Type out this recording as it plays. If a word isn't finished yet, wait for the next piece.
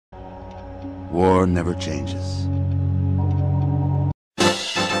War never changes.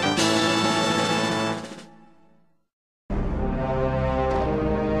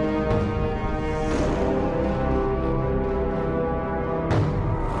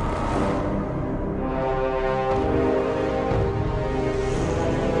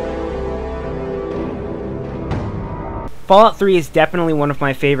 Fallout 3 is definitely one of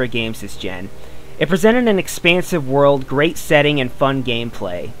my favorite games this gen. It presented an expansive world, great setting, and fun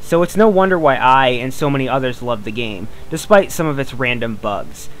gameplay, so it's no wonder why I and so many others loved the game, despite some of its random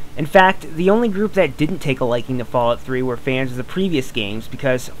bugs. In fact, the only group that didn't take a liking to Fallout 3 were fans of the previous games,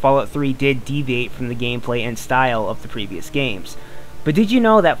 because Fallout 3 did deviate from the gameplay and style of the previous games. But did you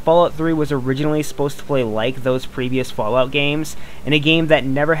know that Fallout 3 was originally supposed to play like those previous Fallout games, in a game that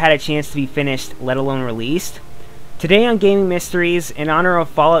never had a chance to be finished, let alone released? Today on Gaming Mysteries, in honor of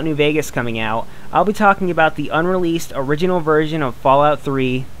Fallout New Vegas coming out, I'll be talking about the unreleased original version of Fallout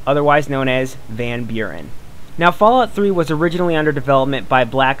 3, otherwise known as Van Buren. Now, Fallout 3 was originally under development by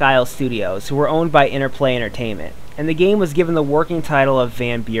Black Isle Studios, who were owned by Interplay Entertainment, and the game was given the working title of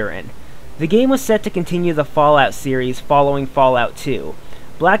Van Buren. The game was set to continue the Fallout series following Fallout 2.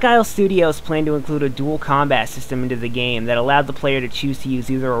 Black Isle Studios planned to include a dual combat system into the game that allowed the player to choose to use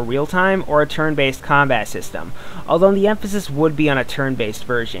either a real-time or a turn-based combat system, although the emphasis would be on a turn-based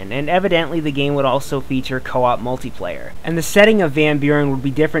version, and evidently the game would also feature co-op multiplayer. And the setting of Van Buren would be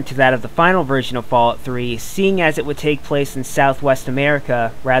different to that of the final version of Fallout 3, seeing as it would take place in Southwest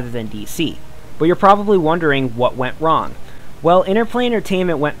America rather than DC. But you're probably wondering what went wrong. Well, Interplay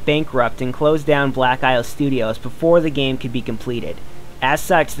Entertainment went bankrupt and closed down Black Isle Studios before the game could be completed. As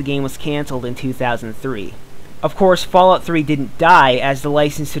such, the game was cancelled in 2003. Of course, Fallout 3 didn't die, as the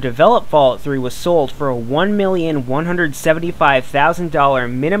license to develop Fallout 3 was sold for a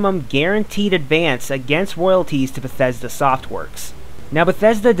 $1,175,000 minimum guaranteed advance against royalties to Bethesda Softworks. Now,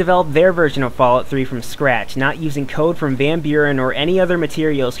 Bethesda developed their version of Fallout 3 from scratch, not using code from Van Buren or any other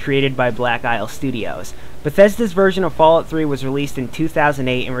materials created by Black Isle Studios. Bethesda's version of Fallout 3 was released in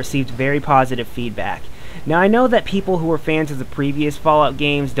 2008 and received very positive feedback. Now, I know that people who were fans of the previous Fallout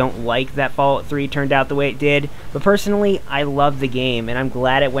games don't like that Fallout 3 turned out the way it did, but personally, I love the game, and I'm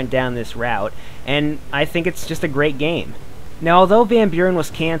glad it went down this route, and I think it's just a great game. Now, although Van Buren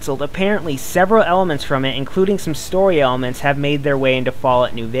was cancelled, apparently several elements from it, including some story elements, have made their way into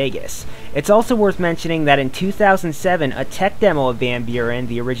Fallout New Vegas. It's also worth mentioning that in 2007, a tech demo of Van Buren,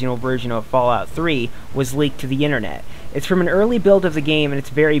 the original version of Fallout 3, was leaked to the internet. It's from an early build of the game and it's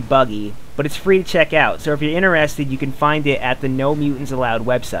very buggy, but it's free to check out, so if you're interested, you can find it at the No Mutants Allowed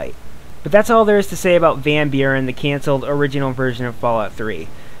website. But that's all there is to say about Van Buren, the cancelled original version of Fallout 3.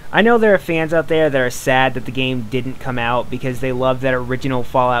 I know there are fans out there that are sad that the game didn't come out because they loved that original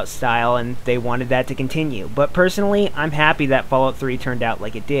Fallout style and they wanted that to continue, but personally, I'm happy that Fallout 3 turned out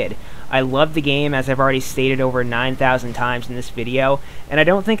like it did. I love the game, as I've already stated over 9,000 times in this video, and I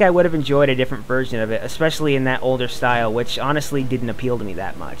don't think I would have enjoyed a different version of it, especially in that older style, which honestly didn't appeal to me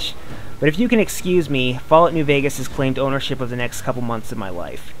that much. But if you can excuse me, Fallout New Vegas has claimed ownership of the next couple months of my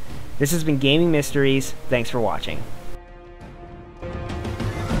life. This has been Gaming Mysteries. Thanks for watching.